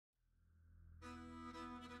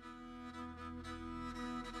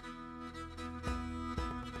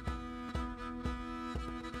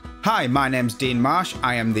Hi, my name's Dean Marsh.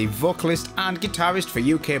 I am the vocalist and guitarist for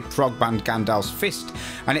UK prog band Gandalf's Fist,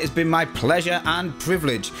 and it has been my pleasure and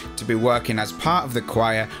privilege to be working as part of the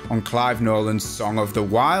choir on Clive Nolan's Song of the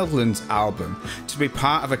Wildlands album. To be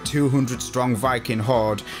part of a 200-strong Viking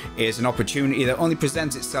horde is an opportunity that only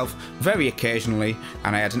presents itself very occasionally,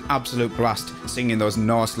 and I had an absolute blast singing those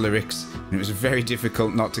Norse lyrics, and it was very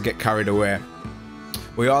difficult not to get carried away.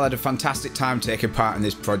 We all had a fantastic time taking part in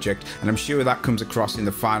this project, and I'm sure that comes across in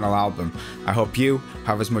the final album. I hope you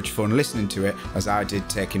have as much fun listening to it as I did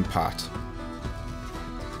taking part.